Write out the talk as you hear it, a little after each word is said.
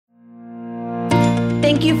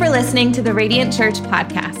Thank you for listening to the Radiant Church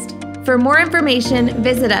podcast. For more information,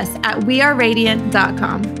 visit us at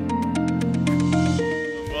weareradiant.com.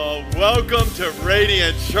 Well, welcome to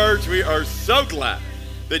Radiant Church. We are so glad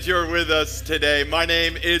that you're with us today. My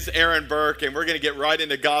name is Aaron Burke, and we're going to get right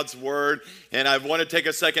into God's Word. And I want to take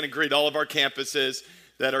a second and greet all of our campuses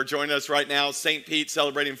that are joining us right now. St. Pete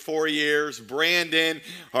celebrating 4 years, Brandon,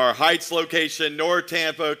 our Heights location, North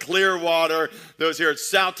Tampa, Clearwater, those here at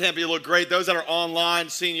South Tampa, you look great. Those that are online,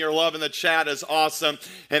 seeing your love in the chat is awesome.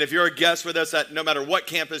 And if you're a guest with us at no matter what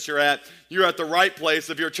campus you're at the right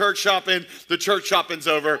place. If you're church shopping, the church shopping's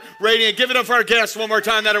over. Radiant, give it up for our guests one more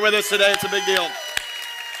time that are with us today. It's a big deal.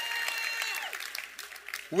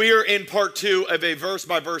 We are in part 2 of a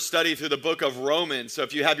verse-by-verse study through the book of Romans. So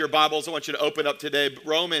if you have your Bibles, I want you to open up today.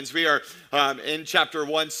 Romans, we are in chapter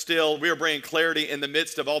 1 still. We are bringing clarity in the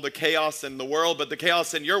midst of all the chaos in the world, but the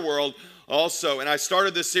chaos in your world also. And I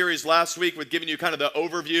started this series last week with giving you kind of the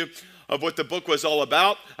overview of what the book was all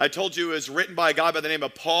about. I told you it was written by a guy by the name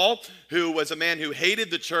of Paul, who was a man who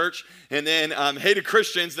hated the church and then hated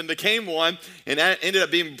Christians, then became one, and that ended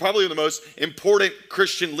up being probably the most important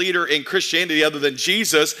Christian leader in Christianity other than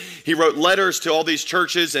Jesus. He wrote letters to all these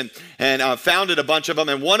churches and founded a bunch of them,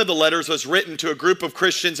 and one of the letters was written to a group of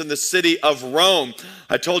Christians in the city of Rome.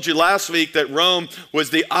 I told you last week that Rome was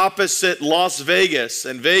the opposite Las Vegas,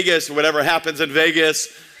 and Vegas, whatever happens in Vegas,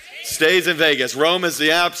 stays in Vegas. Rome is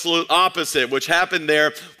the absolute opposite. Which happened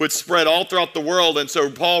there would spread all throughout the world. And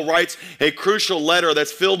so Paul writes a crucial letter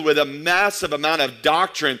that's filled with a massive amount of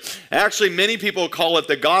doctrine. Actually, many people call it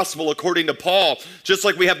the gospel according to Paul. Just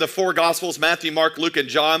like we have the 4 gospels, Matthew, Mark, Luke, and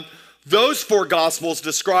John. Those 4 gospels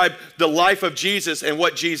describe the life of Jesus and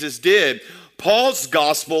what Jesus did. Paul's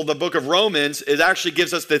gospel, the book of Romans, it actually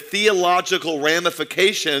gives us the theological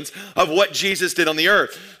ramifications of what Jesus did on the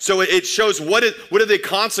earth. So it shows what are the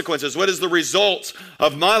consequences, what is the results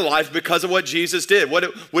of my life because of what Jesus did,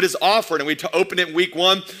 what is offered. And we opened it in week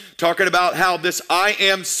 1, talking about how this I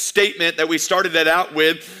am statement that we started it out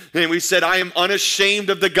with, and we said, I am unashamed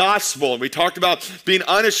of the gospel. And we talked about being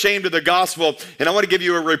unashamed of the gospel. And I want to give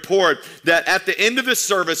you a report that at the end of the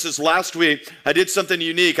services last week, I did something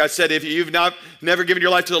unique. I said, if you've never given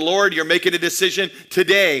your life to the Lord, you're making a decision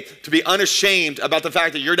today to be unashamed about the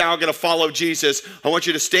fact that you're now going to follow Jesus. I want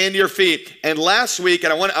you to stand to your feet. And last week,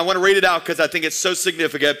 and I want to read it out because I think it's so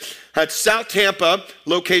significant. At South Tampa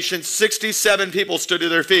location, 67 people stood to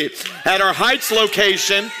their feet. At our Heights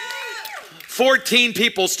location, 14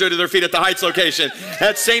 people stood to their feet at the Heights location.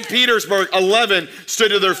 At St. Petersburg, 11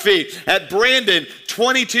 stood to their feet. At Brandon,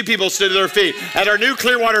 22 people stood to their feet. At our new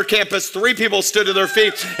Clearwater campus, 3 people stood to their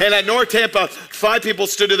feet. And at North Tampa, 5 people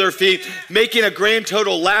stood to their feet, making a grand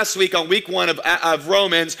total last week on week 1 of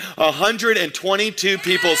Romans, 122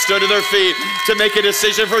 people stood to their feet to make a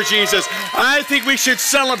decision for Jesus. I think we should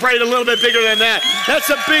celebrate a little bit bigger than that. That's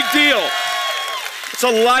a big deal. It's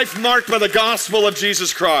a life marked by the gospel of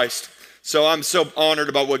Jesus Christ. So I'm so honored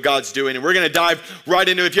about what God's doing. And we're going to dive right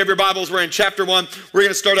into it. If you have your Bibles, we're in chapter 1. We're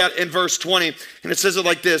going to start out in verse 20. And it says it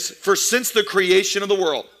like this. For since the creation of the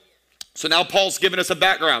world. So now Paul's giving us a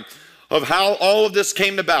background of how all of this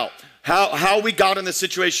came about. How we got in the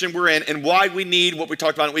situation we're in and why we need what we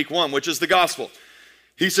talked about in week 1, which is the gospel.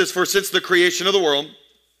 He says, for since the creation of the world,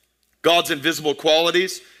 God's invisible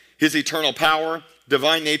qualities, his eternal power,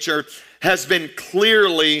 divine nature, has been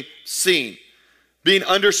clearly seen, being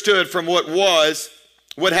understood from what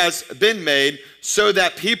has been made, so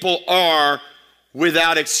that people are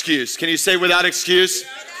without excuse. Can you say without excuse?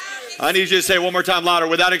 I need you to say it one more time louder.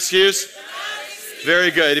 Without excuse?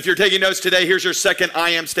 Very good. If you're taking notes today, here's your second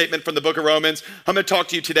I am statement from the book of Romans. I'm going to talk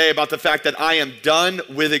to you today about the fact that I am done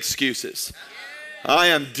with excuses. I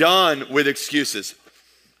am done with excuses.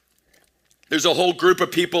 There's a whole group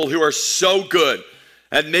of people who are so good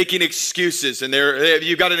at making excuses, and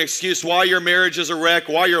you've got an excuse why your marriage is a wreck,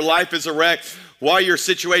 why your life is a wreck, why your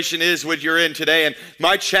situation is what you're in today. And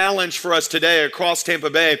my challenge for us today across Tampa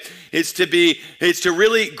Bay is to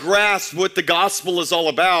really grasp what the gospel is all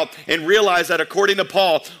about and realize that according to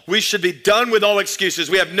Paul, we should be done with all excuses.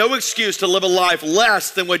 We have no excuse to live a life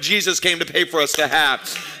less than what Jesus came to pay for us to have.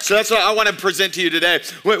 So that's what I want to present to you today.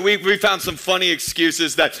 We found some funny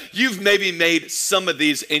excuses that you've maybe made some of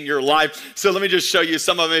these in your life. So let me just show you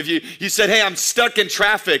some of them. If you said, hey, I'm stuck in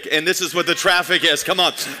traffic, and this is what the traffic is. Come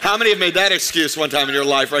on. How many have made that excuse one time in your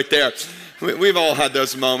life right there? We've all had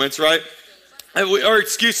those moments, right? Our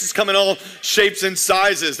excuses come in all shapes and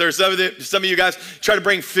sizes. There's some of you guys try to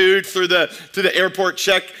bring food through the airport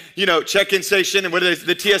check-in station, and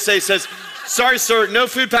the TSA says, sorry, sir, no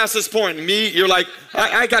food past this point. And you're like,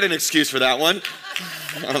 I got an excuse for that one.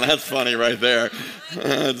 Oh, that's funny right there.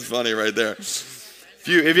 That's funny right there.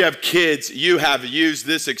 If you have kids, you have used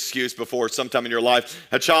this excuse before sometime in your life.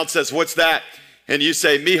 A child says, what's that? And you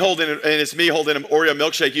say, it's me holding an Oreo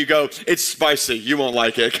milkshake. You go, it's spicy. You won't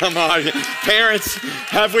like it. Come on. Parents,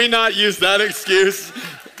 have we not used that excuse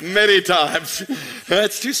many times?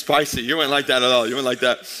 It's too spicy. You wouldn't like that at all. You wouldn't like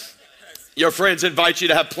that. Your friends invite you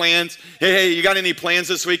to have plans. Hey, you got any plans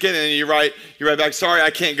this weekend? And you write back, sorry, I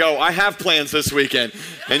can't go. I have plans this weekend.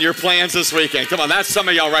 And your plans this weekend. Come on, that's some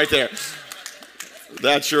of y'all right there.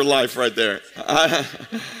 That's your life right there.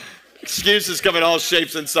 Excuses come in all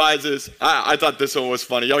shapes and sizes. I thought this one was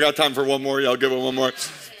funny. Y'all got time for one more? Y'all give it one more.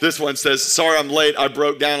 This one says, sorry, I'm late. I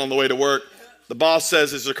broke down on the way to work. The boss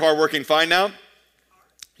says, is your car working fine now? You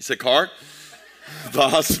said, car?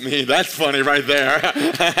 Boss, me. That's funny right there.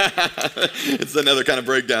 It's another kind of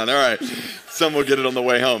breakdown. All right. Some will get it on the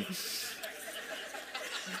way home. If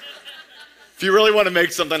you really want to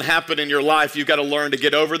make something happen in your life, you've got to learn to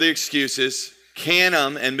get over the excuses, can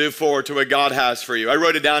them, and move forward to what God has for you. I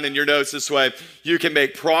wrote it down in your notes this way. You can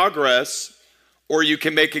make progress or you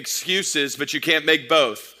can make excuses, but you can't make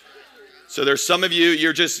both. So there's some of you,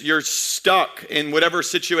 you're stuck in whatever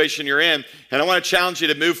situation you're in. And I want to challenge you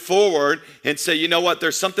to move forward and say, you know what,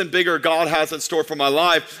 there's something bigger God has in store for my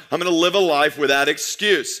life. I'm going to live a life without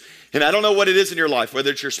excuse. And I don't know what it is in your life,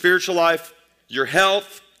 whether it's your spiritual life, your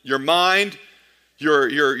health, your mind,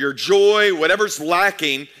 your joy, whatever's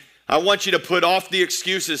lacking. I want you to put off the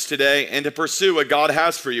excuses today and to pursue what God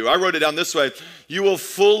has for you. I wrote it down this way. You will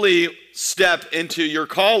fully step into your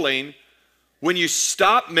calling when you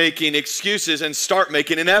stop making excuses and start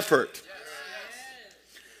making an effort.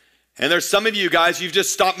 And there's some of you guys, you've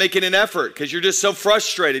just stopped making an effort because you're just so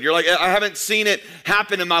frustrated. You're like, I haven't seen it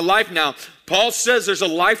happen in my life now. Paul says there's a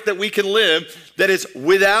life that we can live that is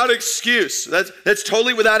without excuse. That's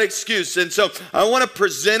totally without excuse. And so I want to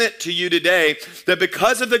present it to you today that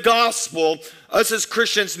because of the gospel, us as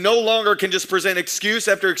Christians no longer can just present excuse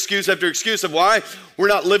after excuse after excuse of why we're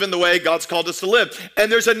not living the way God's called us to live.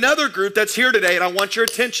 And there's another group that's here today, and I want your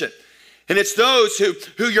attention. And it's those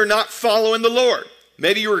who you're not following the Lord.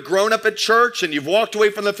 Maybe you were grown up at church and you've walked away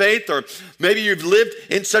from the faith, or maybe you've lived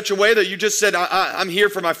in such a way that you just said, I'm here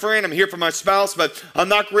for my friend, I'm here for my spouse, but I'm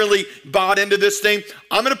not really bought into this thing.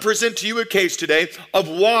 I'm going to present to you a case today of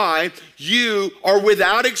why you are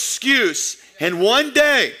without excuse. And one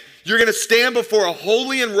day, you're going to stand before a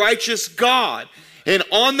holy and righteous God. And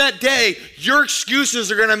on that day, your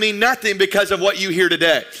excuses are going to mean nothing because of what you hear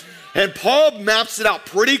today. And Paul maps it out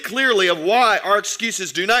pretty clearly of why our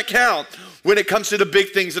excuses do not count when it comes to the big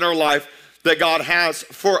things in our life that God has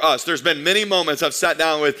for us. There's been many moments I've sat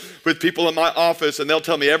down with people in my office, and they'll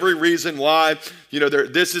tell me every reason why,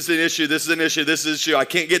 this is an issue, this is an issue, this is an issue. I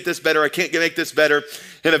can't get this better, I can't make this better.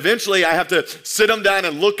 And eventually I have to sit them down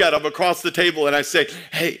and look at them across the table, and I say,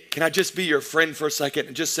 hey, can I just be your friend for a second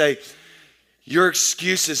and just say, your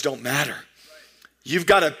excuses don't matter. You've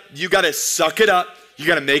got to suck it up, you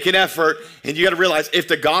got to make an effort, and you got to realize if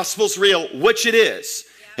the gospel's real, which it is,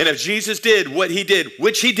 and if Jesus did what he did,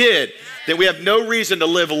 which he did, then we have no reason to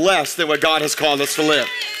live less than what God has called us to live.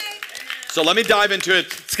 So let me dive into it.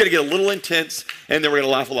 It's going to get a little intense, and then we're going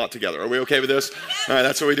to laugh a lot together. Are we okay with this? All right,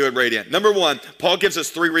 that's what we do at Radiant. Number one, Paul gives us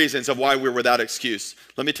 3 reasons of why we're without excuse.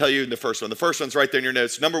 Let me tell you the first one. The first one's right there in your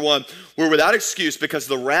notes. Number one, we're without excuse because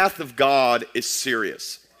the wrath of God is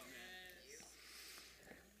serious.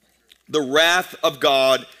 The wrath of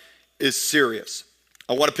God is serious.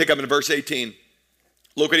 I want to pick up in verse 18.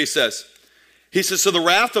 Look what he says. He says, so the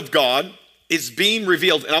wrath of God is being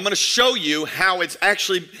revealed. And I'm going to show you how it's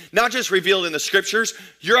actually not just revealed in the scriptures.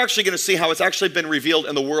 You're actually going to see how it's actually been revealed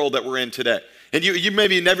in the world that we're in today. And you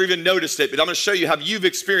maybe never even noticed it, but I'm going to show you how you've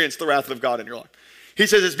experienced the wrath of God in your life. He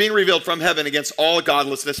says it's being revealed from heaven against all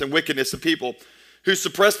godlessness and wickedness of people who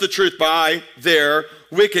suppress the truth by their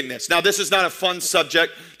wickedness. Now, this is not a fun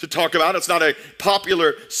subject to talk about. It's not a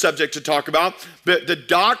popular subject to talk about. But the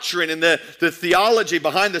doctrine and the theology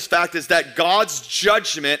behind this fact is that God's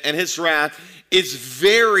judgment and his wrath is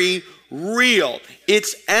very real.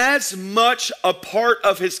 It's as much a part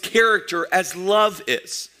of his character as love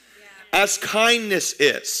is, as kindness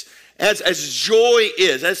is, as joy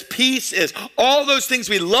is, as peace is. All those things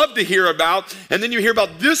we love to hear about, and then you hear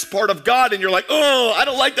about this part of God and you're like, oh, I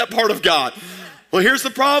don't like that part of God. Well, here's the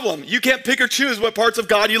problem. You can't pick or choose what parts of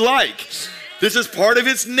God you like. This is part of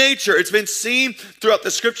his nature. It's been seen throughout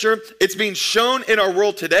the scripture. It's being shown in our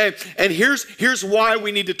world today. And here's why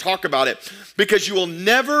we need to talk about it. Because you will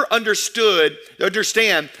never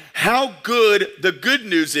understand how good the good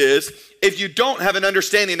news is if you don't have an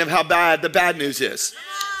understanding of how bad the bad news is.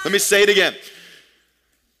 Let me say it again.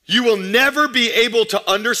 You will never be able to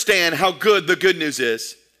understand how good the good news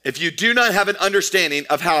is if you do not have an understanding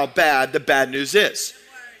of how bad the bad news is.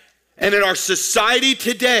 And in our society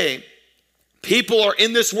today, people are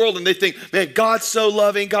in this world and they think, man, God's so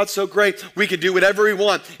loving, God's so great, we can do whatever we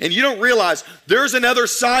want. And you don't realize there's another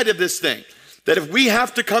side of this thing, that if we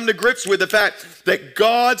have to come to grips with the fact that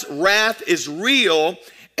God's wrath is real,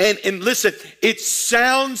 and listen, it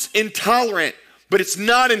sounds intolerant, but it's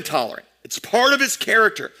not intolerant. It's part of his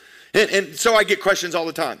character. And so I get questions all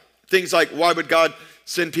the time. Things like, why would God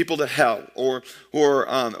send people to hell? Or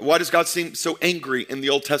why does God seem so angry in the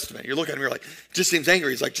Old Testament? You're looking at him, you're like, it just seems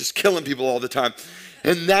angry. He's like just killing people all the time.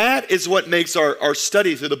 And that is what makes our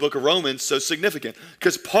study through the book of Romans so significant.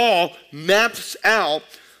 Because Paul maps out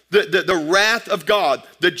the wrath of God,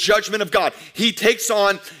 the judgment of God. He takes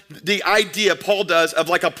on the idea, Paul does, of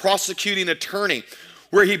like a prosecuting attorney,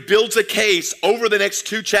 where he builds a case over the next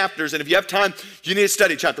 2 chapters. And if you have time, you need to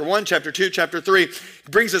study chapter 1, chapter 2, chapter 3. It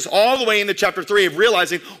brings us all the way into chapter 3 of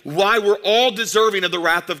realizing why we're all deserving of the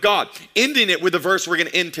wrath of God. Ending it with the verse we're going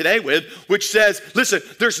to end today with, which says, listen,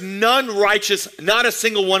 there's none righteous, not a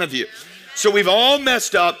single one of you. So we've all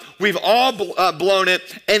messed up, we've all blown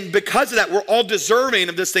it, and because of that, we're all deserving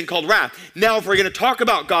of this thing called wrath. Now, if we're going to talk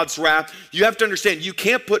about God's wrath, you have to understand you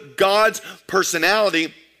can't put God's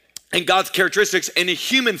personality and God's characteristics in a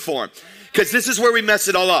human form, because this is where we mess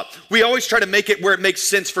it all up. We always try to make it where it makes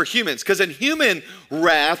sense for humans, because in human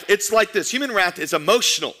wrath, it's like this. Human wrath is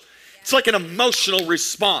emotional. It's like an emotional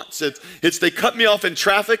response. It's they cut me off in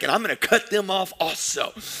traffic, and I'm going to cut them off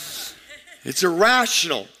also. It's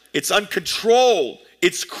irrational. It's uncontrolled.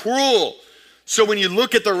 It's cruel. So when you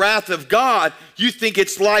look at the wrath of God, you think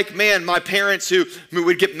it's like, man, my parents who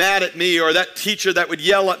would get mad at me, or that teacher that would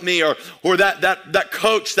yell at me, or that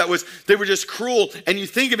coach they were just cruel. And you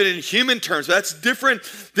think of it in human terms. But that's different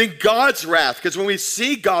than God's wrath, because when we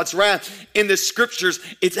see God's wrath in the scriptures,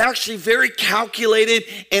 it's actually very calculated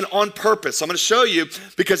and on purpose. So I'm going to show you,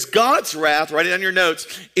 because God's wrath, write it on your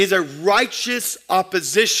notes, is a righteous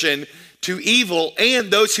opposition to evil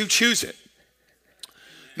and those who choose it.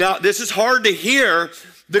 Now, this is hard to hear,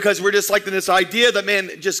 because we're just like in this idea that,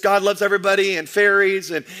 man, just God loves everybody, and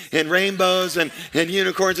fairies and rainbows and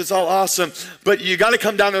unicorns. It's all awesome. But you got to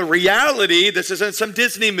come down to the reality. This isn't some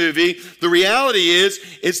Disney movie. The reality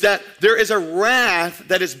is that there is a wrath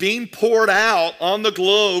that is being poured out on the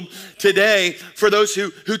globe today for those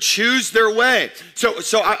who choose their way.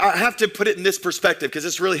 So I have to put it in this perspective, because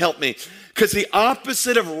this really helped me. Because the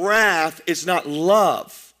opposite of wrath is not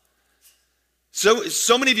love.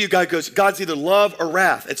 So many of you guys go, God's either love or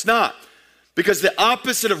wrath. It's not. Because the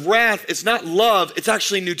opposite of wrath is not love, it's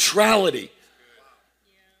actually neutrality.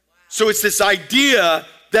 So it's this idea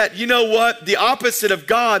that, you know what, the opposite of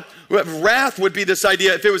God, wrath would be this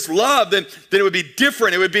idea. If it was love, then it would be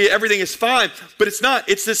different. It would be everything is fine. But it's not.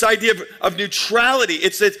 It's this idea of neutrality.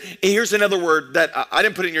 Here's another word that I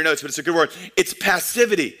didn't put it in your notes, but it's a good word. It's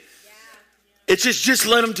passivity. It's just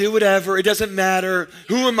let him do whatever. It doesn't matter.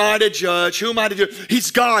 Who am I to judge? Who am I to do? He's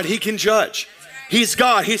God. He can judge. He's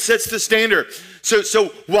God. He sets the standard.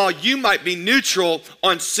 So while you might be neutral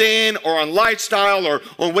on sin or on lifestyle or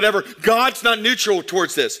on whatever, God's not neutral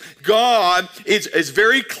towards this. God is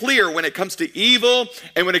very clear when it comes to evil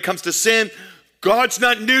and when it comes to sin. God's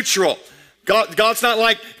not neutral. God's not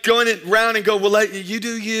like going around and go, well, you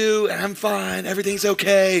do you, and I'm fine, everything's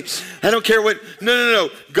okay. I don't care what. No.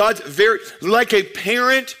 God's very, like a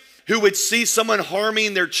parent who would see someone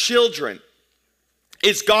harming their children.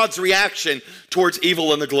 It's God's reaction towards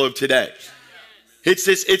evil in the globe today.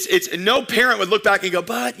 It's no parent would look back and go,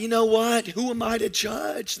 but you know what? Who am I to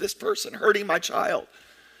judge this person hurting my child?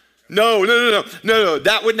 No.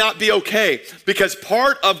 That would not be okay, because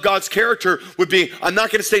part of God's character would be, I'm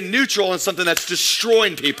not going to stay neutral on something that's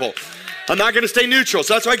destroying people. I'm not going to stay neutral.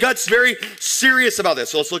 So that's why God's very serious about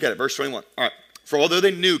this. So let's look at it. Verse 21. All right. For although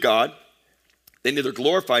they knew God, they neither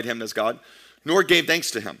glorified him as God nor gave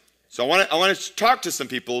thanks to him. So I want to talk to some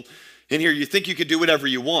people in here. You think you can do whatever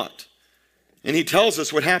you want. And he tells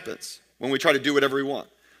us what happens when we try to do whatever we want.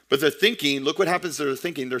 But their thinking, look what happens to their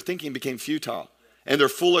thinking. Their thinking became futile, and their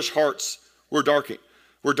foolish hearts were darkened.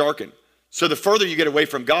 So the further you get away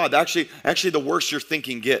from God, actually the worse your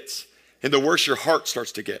thinking gets, and the worse your heart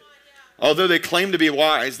starts to get. Although they claimed to be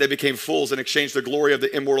wise, they became fools and exchanged the glory of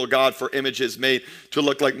the immortal God for images made to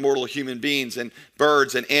look like mortal human beings and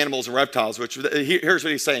birds and animals and reptiles. Which, here's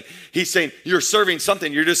what he's saying. He's saying, you're serving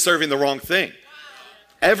something, you're just serving the wrong thing.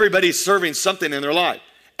 Everybody's serving something in their life.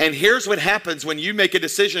 And here's what happens when you make a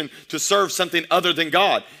decision to serve something other than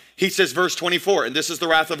God. He says, verse 24, and this is the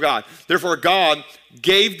wrath of God. Therefore, God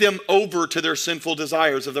gave them over to their sinful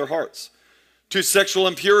desires of their hearts to sexual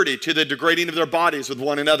impurity, to the degrading of their bodies with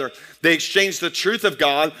one another. They exchanged the truth of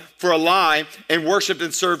God for a lie and worshiped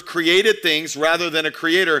and served created things rather than a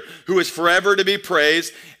creator who is forever to be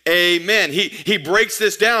praised. Amen. He breaks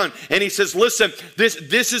this down and he says, listen,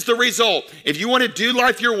 this is the result. If you want to do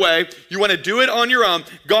life your way, you want to do it on your own,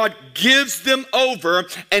 God gives them over.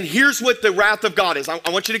 And here's what the wrath of God is. I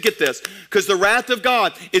want you to get this, because the wrath of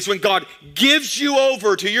God is when God gives you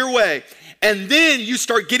over to your way. And then you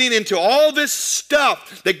start getting into all this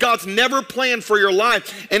stuff that God's never planned for your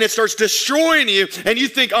life, and it starts destroying you, and you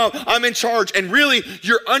think, oh, I'm in charge, and really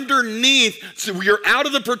you're underneath, so you're out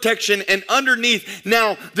of the protection and underneath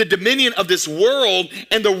now the dominion of this world,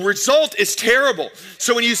 and the result is terrible.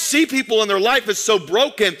 So when you see people in their life is so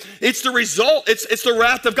broken, it's the result, it's the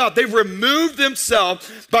wrath of God. They've removed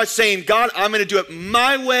themselves by saying, God, I'm going to do it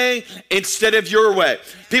my way instead of your way.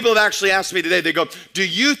 People have actually asked me today, they go, do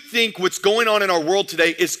you think what's going on in our world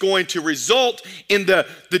today is going to result in the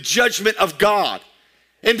judgment of God?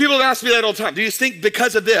 And people have asked me that all the time. Do you think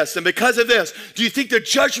because of this and because of this, do you think the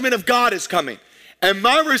judgment of God is coming? And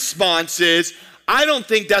my response is, I don't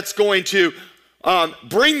think that's going to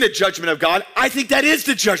bring the judgment of God. I think that is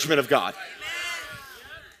the judgment of God.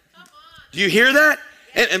 Do you hear that?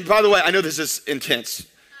 And by the way, I know this is intense,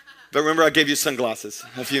 but remember I gave you sunglasses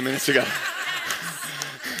a few minutes ago.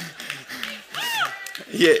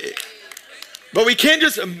 Yeah, but we can't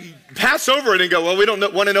just pass over it and go, well, we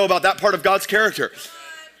don't want to know about that part of God's character.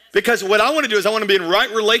 Because what I want to do is I want to be in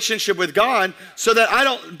right relationship with God so that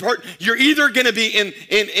you're either going to be in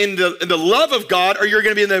the love of God or you're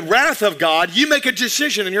going to be in the wrath of God. You make a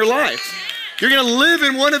decision in your life. You're going to live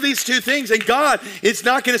in one of these two things. And God is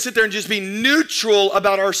not going to sit there and just be neutral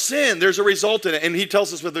about our sin. There's a result in it. And he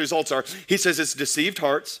tells us what the results are. He says it's deceived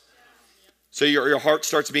hearts. So your heart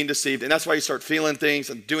starts being deceived, and that's why you start feeling things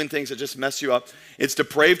and doing things that just mess you up. It's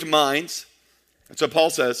depraved minds. That's what Paul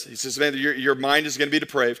says. He says, man, your mind is going to be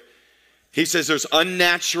depraved. He says there's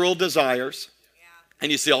unnatural desires.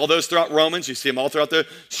 And you see all those throughout Romans. You see them all throughout the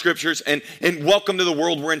scriptures. And welcome to the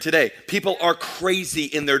world we're in today. People are crazy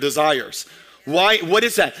in their desires. Why? What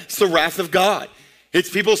is that? It's the wrath of God. It's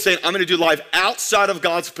people saying, I'm going to do life outside of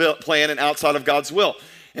God's plan and outside of God's will.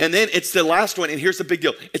 And then it's the last one, and here's the big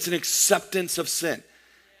deal. It's an acceptance of sin.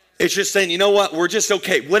 It's just saying, you know what, we're just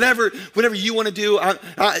okay. Whatever you want to do,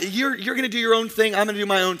 you're going to do your own thing. I'm going to do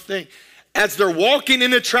my own thing. As they're walking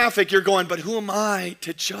into traffic, you're going, but who am I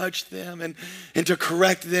to judge them and to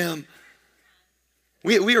correct them?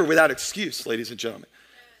 We are without excuse, ladies and gentlemen.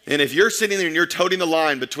 And if you're sitting there and you're toting the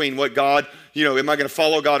line between what God, am I going to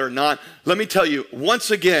follow God or not? Let me tell you, once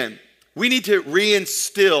again, we need to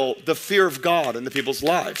reinstill the fear of God into people's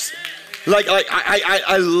lives.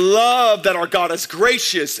 I love that our God is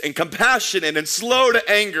gracious and compassionate and slow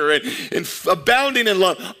to anger and abounding in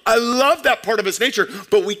love. I love that part of his nature,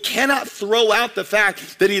 but we cannot throw out the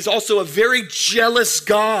fact that he's also a very jealous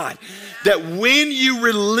God. That when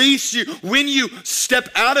when you step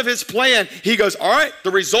out of his plan, he goes, all right,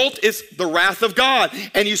 the result is the wrath of God.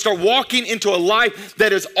 And you start walking into a life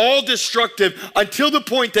that is all destructive until the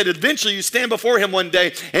point that eventually you stand before him one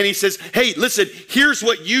day and he says, hey, listen, here's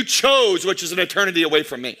what you chose, which is an eternity away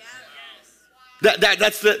from me.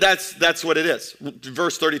 That's what it is.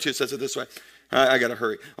 Verse 32 says it this way. I got to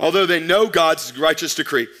hurry. Although they know God's righteous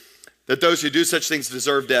decree, that those who do such things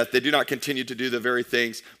deserve death, they do not continue to do the very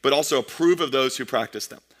things, but also approve of those who practice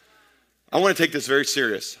them. I want to take this very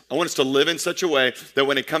serious. I want us to live in such a way that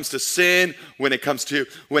when it comes to sin, when it comes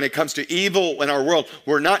to evil in our world,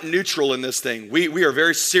 we're not neutral in this thing. We are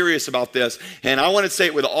very serious about this. And I want to say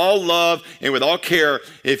it with all love and with all care.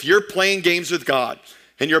 If you're playing games with God,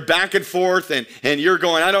 and you're back and forth and you're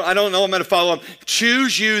going, I don't know I'm going to follow him.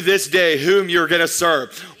 Choose you this day whom you're going to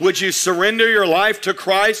serve. Would you surrender your life to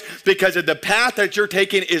Christ? Because the path that you're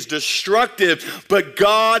taking is destructive, but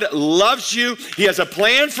God loves you. He has a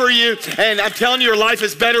plan for you, and I'm telling you, your life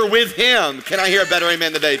is better with him. Can I hear a better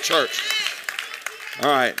amen today, church?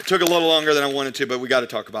 All right, it took a little longer than I wanted to, but we got to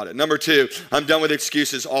talk about it. Number 2, I'm done with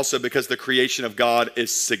excuses also because the creation of God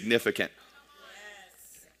is significant.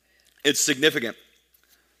 It's significant.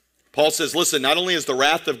 Paul says, listen, not only is the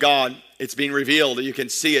wrath of God, it's being revealed, you can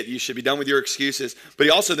see it, you should be done with your excuses, but he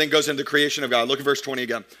also then goes into the creation of God. Look at verse 20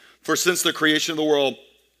 again. For since the creation of the world,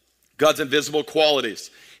 God's invisible qualities,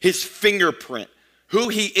 his fingerprint, who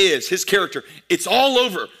he is, his character, it's all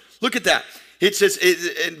over. Look at that. It says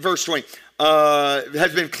in verse 20,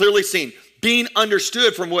 has been clearly seen, being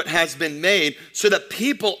understood from what has been made, so that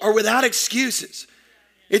people are without excuses.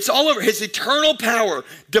 It's all over. His eternal power,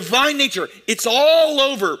 divine nature, it's all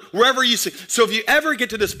over wherever you see. So if you ever get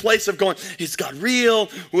to this place of going, is God real?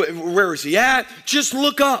 Where is he at? Just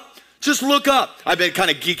look up. Just look up. I've been kind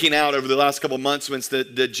of geeking out over the last couple of months since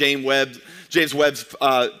the James Webb's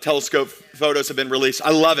telescope photos have been released. I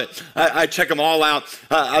love it. I check them all out.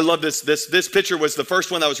 I love this. This picture was the first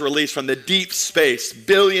one that was released from the deep space,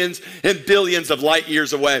 billions and billions of light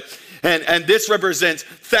years away. And this represents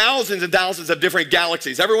thousands and thousands of different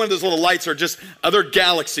galaxies. Every one of those little lights are just other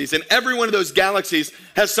galaxies. And every one of those galaxies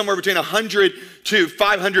has somewhere between 100 to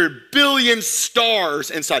 500 billion stars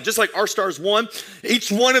inside. Just like our star's one,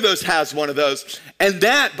 each one of those has one of those. And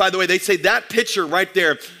that, by the way, they say that picture right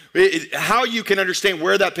there, how you can understand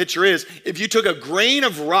where that picture is, if you took a grain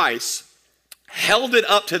of rice, held it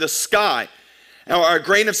up to the sky, or a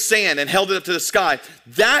grain of sand and held it up to the sky,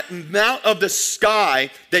 that amount of the sky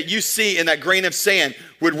that you see in that grain of sand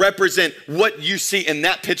would represent what you see in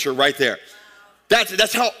that picture right there.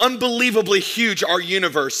 That's how unbelievably huge our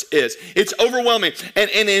universe is. It's overwhelming. And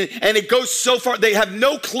it goes so far, they have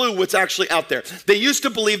no clue what's actually out there. They used to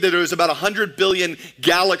believe that there was about 100 billion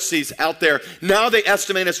galaxies out there. Now they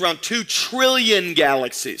estimate it's around 2 trillion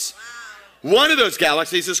galaxies. One of those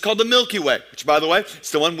galaxies is called the Milky Way, which, by the way, is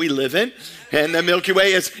the one we live in. And the Milky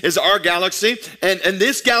Way is our galaxy. And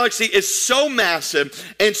this galaxy is so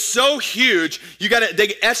massive and so huge,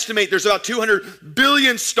 they estimate there's about 200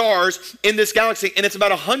 billion stars in this galaxy, and it's about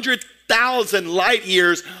 100,000 light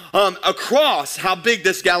years across how big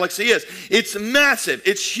this galaxy is. It's massive.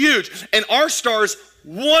 It's huge. And our star's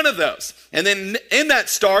one of those. And then in that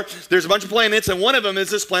star, there's a bunch of planets, and one of them is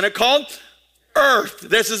this planet called Earth.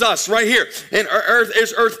 This is us right here. And Earth.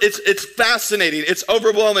 It's fascinating. It's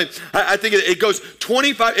overwhelming. I think it goes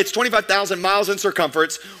 25,000 miles in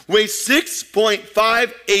circumference, weighs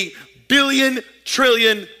 6.58 billion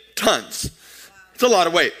trillion tons. It's a lot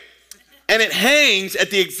of weight. And it hangs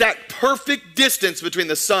at the exact perfect distance between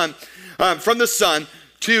the sun, from the sun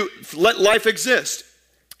to let life exist.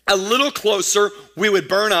 A little closer, we would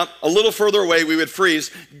burn up. A little further away, we would freeze.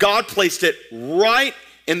 God placed it right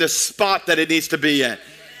in the spot that it needs to be in.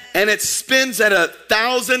 And it spins at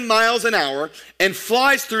 1,000 miles an hour and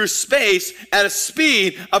flies through space at a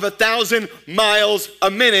speed of 1,000 miles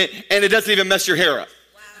a minute, and it doesn't even mess your hair up.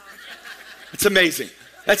 Wow. It's amazing.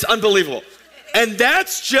 That's unbelievable. And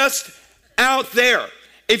that's just out there.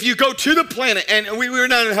 If you go to the planet, and we're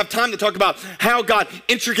not going to have time to talk about how God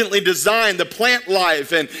intricately designed the plant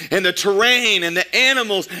life and the terrain and the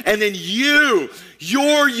animals, and then you're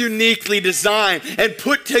uniquely designed and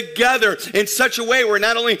put together in such a way where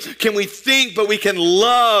not only can we think, but we can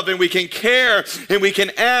love and we can care and we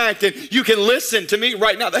can act and you can listen to me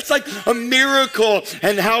right now. That's like a miracle,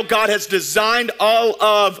 and how God has designed all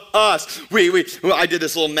of us. I did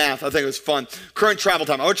this little math. I think it was fun. Current travel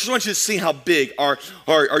time. I just want you to see how big our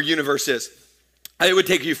universe is. It would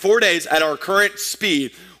take you 4 days at our current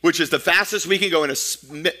speed, which is the fastest we can go in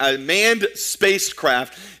a manned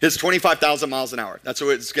spacecraft, is 25,000 miles an hour. That's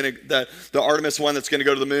what it's going to, the Artemis one that's going to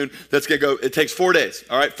go to the moon, that's going to go, it takes 4 days,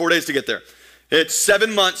 all right? 4 days to get there. It's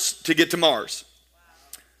 7 months to get to Mars.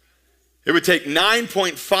 It would take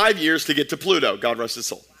 9.5 years to get to Pluto. God rest his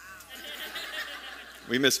soul.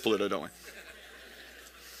 We miss Pluto, don't we?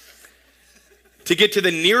 To get to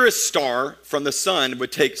the nearest star from the sun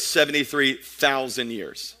would take 73,000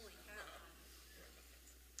 years.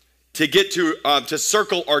 To get to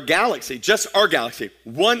circle our galaxy, just our galaxy,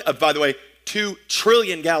 one of, by the way, 2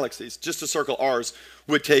 trillion galaxies, just to circle ours,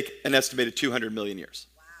 would take an estimated 200 million years.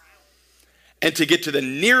 Wow. And to get to the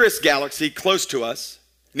nearest galaxy close to us,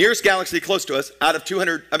 out of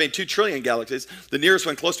 2 trillion galaxies, the nearest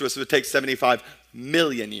one close to us would take 75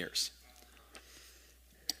 million years.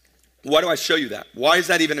 Why do I show you that? Why is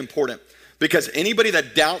that even important? Because anybody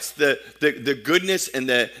that doubts the goodness and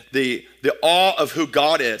the awe of who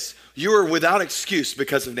God is, you are without excuse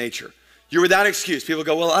because of nature. You're without excuse. People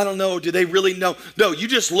go, well, I don't know. Do they really know? No, you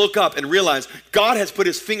just look up and realize God has put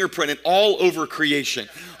his fingerprint in all over creation.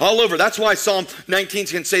 All over. That's why Psalm 19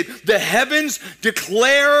 can say, the heavens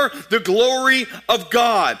declare the glory of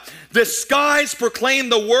God. The skies proclaim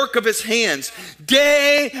the work of his hands.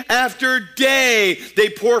 Day after day, they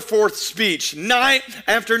pour forth speech. Night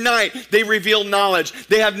after night, they reveal knowledge.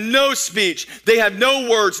 They have no speech. They have no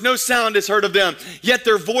words. No sound is heard of them. Yet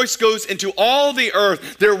their voice goes into all the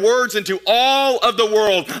earth, their words into all of the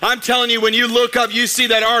world. I'm telling you, when you look up, you see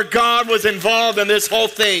that our God was involved in this whole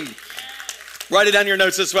thing. Write it down in your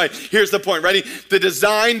notes this way. Here's the point. Ready? The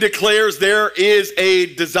design declares there is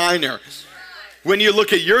a designer. When you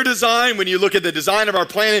look at your design, when you look at the design of our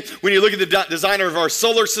planet, when you look at the design of our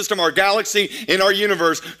solar system, our galaxy, in our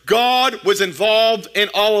universe, God was involved in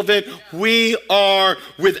all of it. We are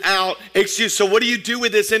without excuse. So what do you do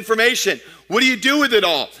with this information? What do you do with it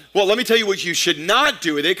all? Well, let me tell you what you should not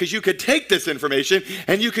do with it, because you could take this information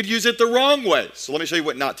and you could use it the wrong way. So let me show you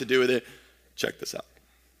what not to do with it. Check this out.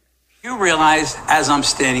 You realize, as I'm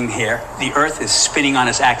standing here, the earth is spinning on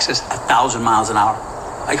its axis 1,000 miles an hour.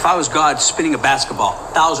 Like if I was God spinning a basketball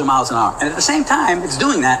 1,000 miles an hour. And at the same time it's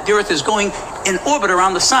doing that, the earth is going in orbit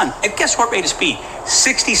around the sun. And guess what rate of speed?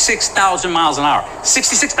 66,000 miles an hour.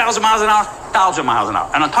 66,000 miles an hour, 1,000 miles an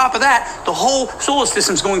hour. And on top of that, the whole solar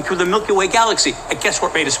system's going through the Milky Way galaxy. At guess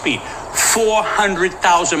what rate of speed?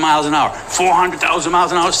 400,000 miles an hour. 400,000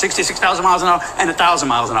 miles an hour, 66,000 miles an hour, and 1,000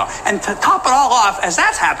 miles an hour. And to top it all off, as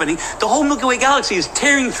that's happening, the whole Milky Way galaxy is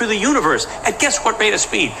tearing through the universe. At guess what rate of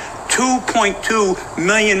speed? 2.2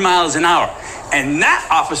 million miles an hour. And that,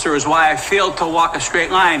 officer, is why I failed to walk a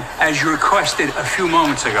straight line as you requested a few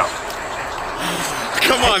moments ago.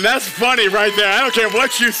 Come on, that's funny right there. I don't care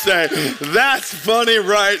what you say. That's funny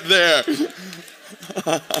right there.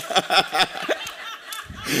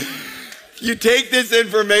 You take this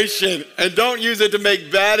information and don't use it to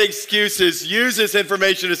make bad excuses. Use this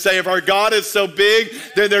information to say, if our God is so big,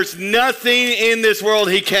 then there's nothing in this world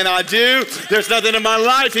he cannot do. There's nothing in my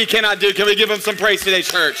life he cannot do. Can we give him some praise today,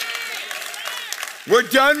 church? We're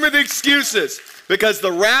done with excuses, because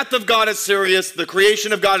the wrath of God is serious. The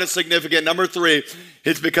creation of God is significant. Number 3,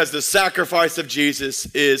 it's because the sacrifice of Jesus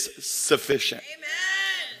is sufficient. Amen.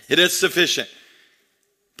 It is sufficient.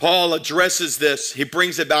 Paul addresses this. He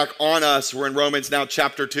brings it back on us. We're in Romans now,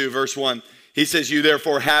 chapter 2, verse 1. He says, you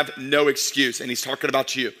therefore have no excuse. And he's talking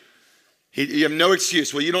about you. You have no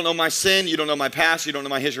excuse. Well, you don't know my sin. You don't know my past. You don't know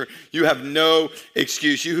my history. You have no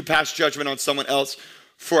excuse. You who pass judgment on someone else,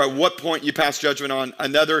 for at what point you pass judgment on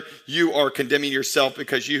another, you are condemning yourself,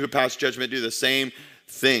 because you who pass judgment do the same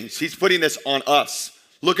things. He's putting this on us.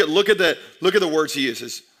 Look at the words he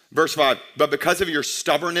uses. Verse 5, but because of your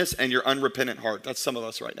stubbornness and your unrepentant heart. That's some of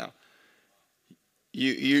us right now.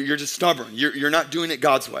 You're just stubborn. You're not doing it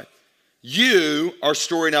God's way. You are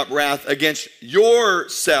storing up wrath against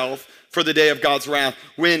yourself for the day of God's wrath,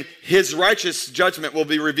 when his righteous judgment will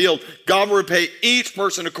be revealed. God will repay each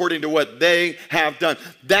person according to what they have done.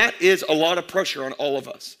 That is a lot of pressure on all of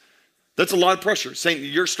us. That's a lot of pressure, saying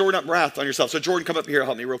you're storing up wrath on yourself. So Jordan, come up here,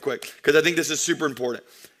 help me real quick, because I think this is super important.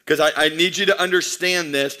 Because I need you to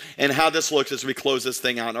understand this and how this looks as we close this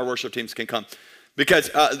thing out, and our worship teams can come. Because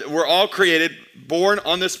we're all created, born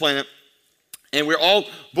on this planet, and we're all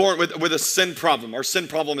born with a sin problem. Our sin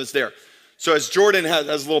problem is there. So as Jordan has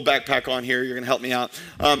a little backpack on here, you're going to help me out.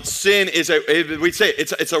 Sin is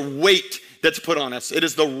it's a weight that's put on us. It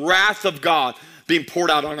is the wrath of God being poured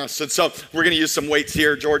out on us. And so we're going to use some weights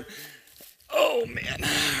here, Jordan. Oh, man.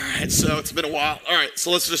 All right, so it's been a while. All right, so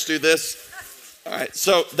let's just do this. All right,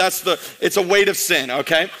 so it's a weight of sin,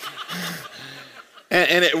 okay?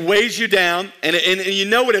 And it weighs you down, and you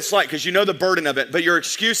know what it's like, because you know the burden of it. But your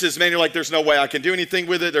excuses, man, you're like, there's no way I can do anything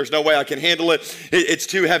with it. There's no way I can handle it. It's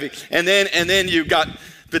too heavy. And then you got,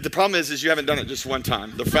 but the problem is you haven't done it just one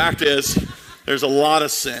time. The fact is, there's a lot of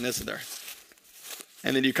sin, isn't there?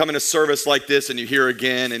 And then you come in a service like this, and you hear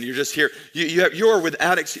again, and you're just here. You're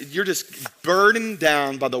without, you're just burdened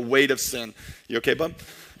down by the weight of sin. You okay, bub?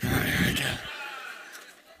 All right, here we go.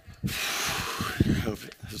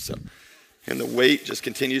 So, and the weight just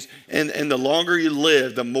continues. And the longer you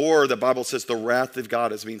live, the more the Bible says the wrath of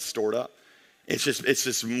God is being stored up. It's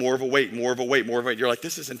just more of a weight, more of a weight, more of a weight. You're like,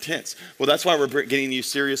 this is intense. Well, that's why we're getting you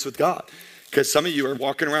serious with God. Because some of you are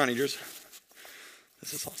walking around and you're just,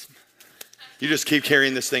 this is awesome. You just keep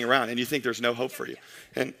carrying this thing around and you think there's no hope for you.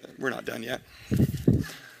 And we're not done yet. All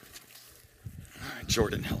right,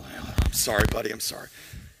 Jordan, I'm sorry, buddy, I'm sorry.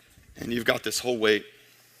 And you've got this whole weight.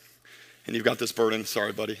 And you've got this burden.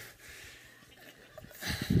 Sorry, buddy.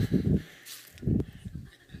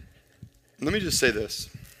 Let me just say this.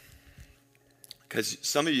 Because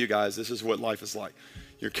some of you guys, this is what life is like.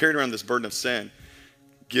 You're carrying around this burden of sin,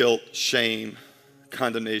 guilt, shame,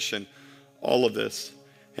 condemnation, all of this.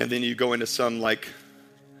 And then you go into some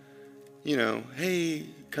hey,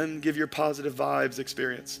 come give your positive vibes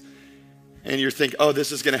experience. And you're thinking, oh,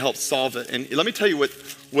 this is going to help solve it. And let me tell you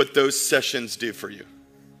what those sessions do for you.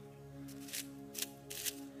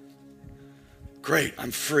 Great, I'm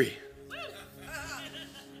free.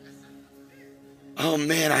 Oh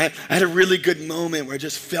man, I had a really good moment where I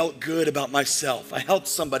just felt good about myself. I helped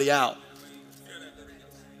somebody out.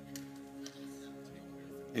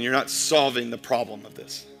 And you're not solving the problem of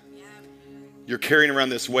this. You're carrying around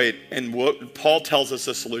this weight. And what Paul tells us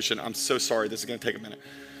the solution. I'm so sorry. This is going to take a minute.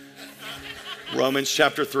 Romans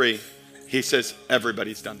chapter 3, he says,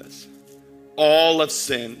 everybody's done this. All have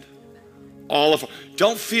sinned.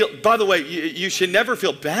 Don't feel, by the way, you should never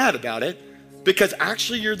feel bad about it, because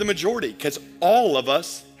actually you're the majority, because all of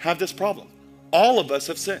us have this problem. All of us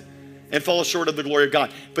have sinned and fall short of the glory of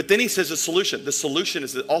God. But then he says a solution. The solution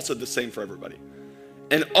is also the same for everybody.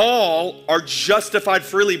 And all are justified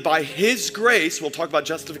freely by his grace. We'll talk about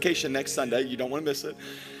justification next Sunday. You don't want to miss it.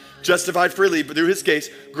 Justified freely through his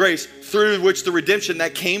grace, through which the redemption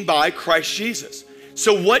that came by Christ Jesus.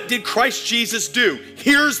 So what did Christ Jesus do?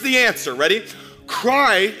 Here's the answer. Ready?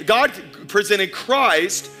 God presented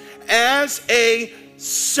Christ as a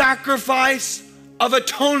sacrifice of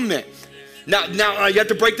atonement. Now you have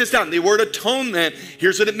to break this down. The word atonement,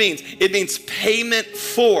 here's what it means. It means payment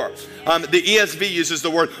for. The ESV uses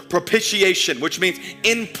the word propitiation, which means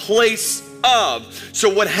in place of.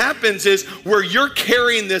 So what happens is, where you're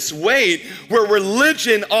carrying this weight, where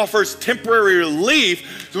religion offers temporary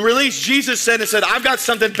relief, Jesus said, I've got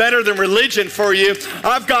something better than religion for you.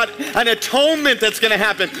 I've got an atonement that's going to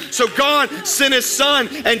happen. So God sent his son,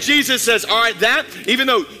 and Jesus says, all right, that, even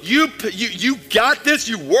though you got this,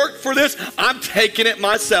 you worked for this, I'm taking it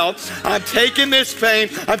myself. I'm taking this pain.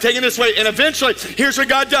 I'm taking this weight. And eventually, here's what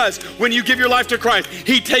God does. When you give your life to Christ,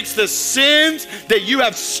 he takes the sins that you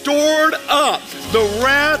have stored up, the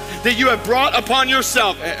wrath that you have brought upon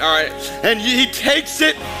yourself, all right, and he takes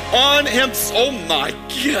it on him. Oh my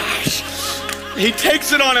gosh. He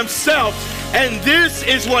takes it on himself, and this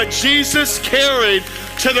is what Jesus carried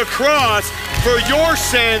to the cross for your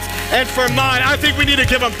sins and for mine. I think we need to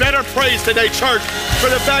give him better praise today, church, for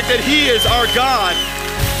the fact that he is our God.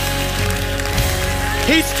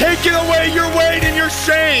 He's taken away your weight and your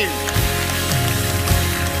shame.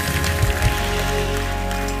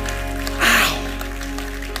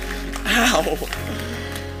 Ow.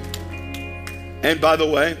 And by the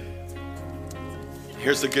way,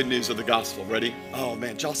 here's the good news of the gospel. Ready? Oh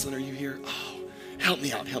man, Jocelyn, are you here? Oh, help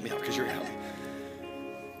me out, because you're helping.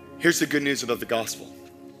 Here's the good news about the gospel.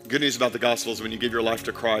 Good news about the gospel is when you give your life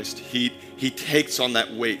to Christ, he takes on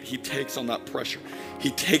that weight. He takes on that pressure.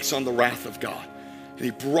 He takes on the wrath of God. And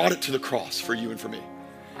he brought it to the cross for you and for me.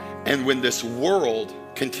 And when this world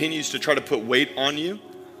continues to try to put weight on you,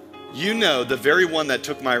 you know the very one that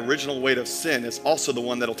took my original weight of sin is also the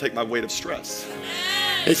one that'll take my weight of stress.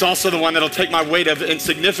 He's also the one that'll take my weight of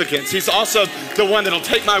insignificance. He's also the one that'll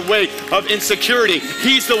take my weight of insecurity.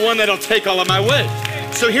 He's the one that'll take all of my weight.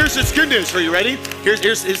 So here's this good news for you. Ready? Here's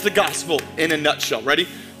the gospel in a nutshell. Ready?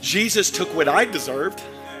 Jesus took what I deserved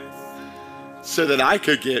so that I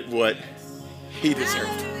could get what he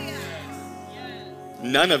deserved.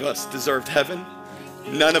 None of us deserved heaven.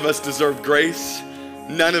 None of us deserved grace.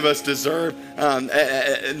 None of us deserve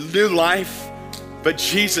a new life, but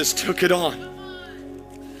Jesus took it on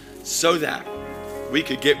so that we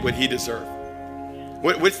could get what he deserved.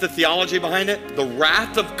 What's the theology behind it? The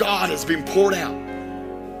wrath of God is being poured out.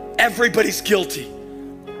 Everybody's guilty.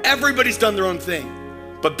 Everybody's done their own thing.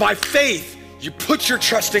 But by faith, you put your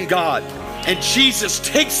trust in God, and Jesus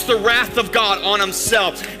takes the wrath of God on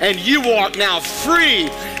himself, and you walk now free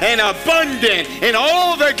and abundant in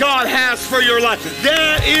all that God has for your life.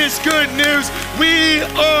 That is good news. We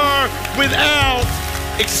are without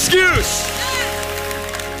excuse.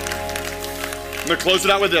 I'm going to close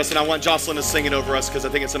it out with this, and I want Jocelyn to sing it over us because I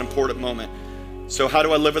think it's an important moment. So how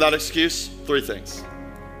do I live without excuse? 3 things.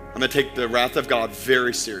 I'm going to take the wrath of God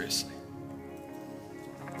very seriously.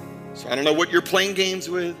 So I don't know what you're playing games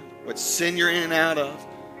with, what sin you're in and out of.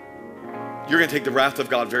 You're going to take the wrath of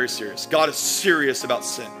God very serious. God is serious about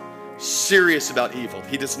sin, serious about evil.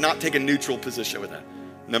 He does not take a neutral position with that.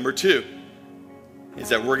 Number 2 is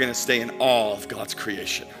that we're going to stay in awe of God's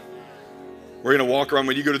creation. We're going to walk around.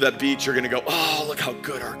 When you go to that beach, you're going to go, oh, look how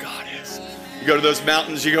good our God is. You go to those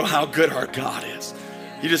mountains, you go, how good our God is.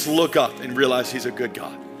 You just look up and realize he's a good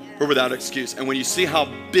God. We're without excuse. And when you see how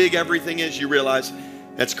big everything is, you realize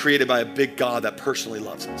that's created by a big God that personally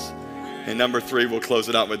loves us. And number 3, we'll close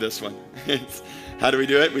it out with this one. How do we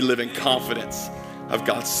do it? We live in confidence of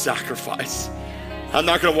God's sacrifice. I'm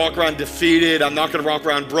not going to walk around defeated. I'm not going to walk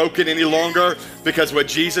around broken any longer, because what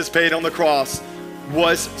Jesus paid on the cross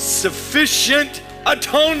was sufficient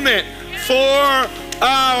atonement for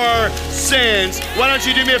our sins. Why don't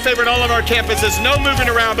you do me a favor in all of our campuses? No moving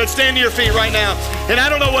around, but stand to your feet right now. And I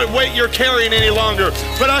don't know what weight you're carrying any longer,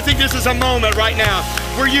 but I think this is a moment right now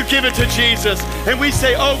where you give it to Jesus and we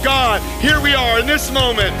say, oh God, here we are in this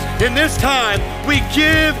moment, in this time, we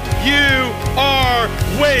give you our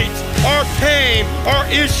weight, our pain, our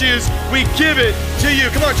issues. We give it to you.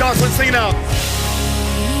 Come on, Jocelyn, sing it out.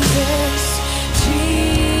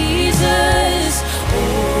 Jesus,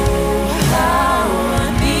 oh, how I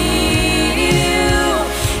need you.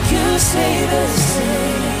 You say the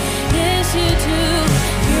same, yes you do.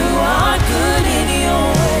 You are good in your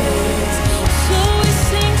ways. So we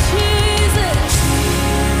sing Jesus,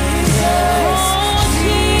 Jesus, oh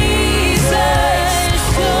Jesus,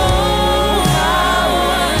 oh how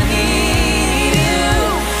I need you.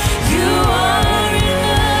 You are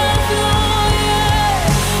enough, oh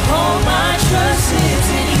yeah. All my trust is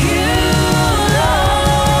in you, Lord.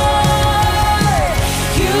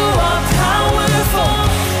 You are powerful,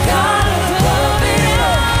 God above it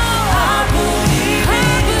all. I believe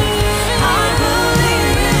in you. I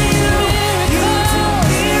believe in you. You do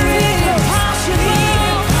miracles, impossible.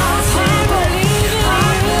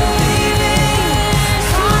 I believe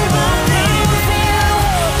in you.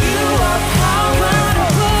 You are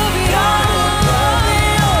powerful, God above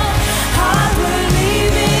it all. I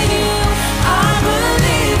believe in you. I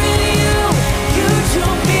believe in you. You do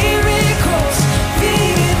miracles, the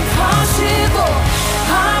impossible.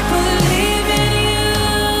 I believe in you,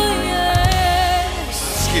 yes.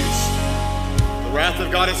 Excuse. The wrath of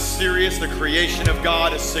God is serious. The creation of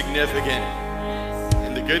God is significant.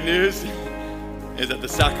 And the good news is that the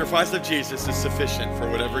sacrifice of Jesus is sufficient for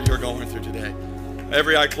whatever you're going through today.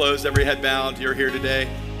 Every eye closed, every head bowed, you're here today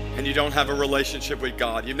and you don't have a relationship with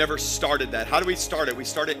God. You've never started that. How do we start it? We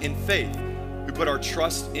start it in faith. We put our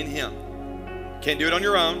trust in Him. Can't do it on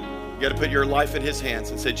your own. You got to put your life in His hands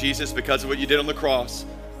and say, Jesus, because of what you did on the cross,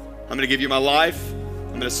 I'm going to give you my life. I'm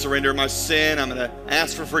going to surrender my sin. I'm going to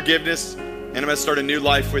ask for forgiveness. And I'm going to start a new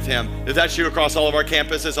life with Him. If that's you across all of our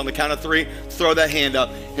campuses, on the count of 3, throw that hand up.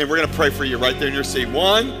 And we're going to pray for you right there in your seat.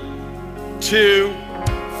 1, 2,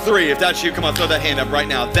 3. If that's you, come on, throw that hand up right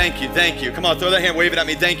now. Thank you, thank you. Come on, throw that hand, wave it at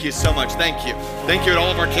me. Thank you so much. Thank you. Thank you at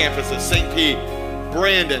all of our campuses. St. Pete,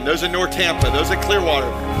 Brandon, those in North Tampa, those at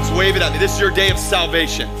Clearwater. Just wave it at me. This is your day of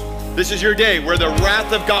salvation. This is your day where the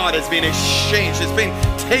wrath of God is being exchanged. It's being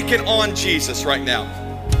taken on Jesus right now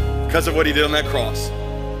because of what He did on that cross.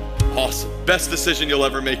 Awesome. Best decision you'll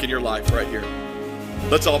ever make in your life right here.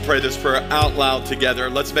 Let's all pray this prayer out loud together.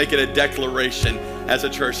 Let's make it a declaration as a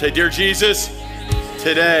church. Say, dear Jesus,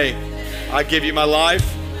 today I give you my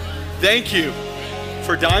life. Thank you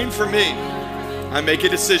for dying for me. I make a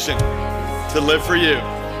decision to live for you.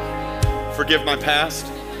 Forgive my past,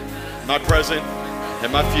 my present,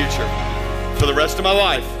 and my future. For the rest of my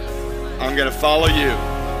life, I'm going to follow you.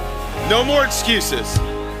 No more excuses.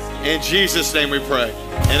 In Jesus' name we pray.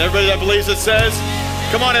 And everybody that believes it says,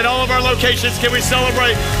 come on, at all of our locations, can we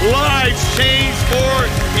celebrate lives changed for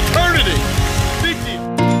eternity?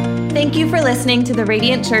 Thank you for listening to the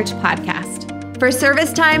Radiant Church podcast. For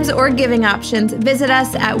service times or giving options, visit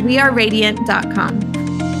us at weareradiant.com.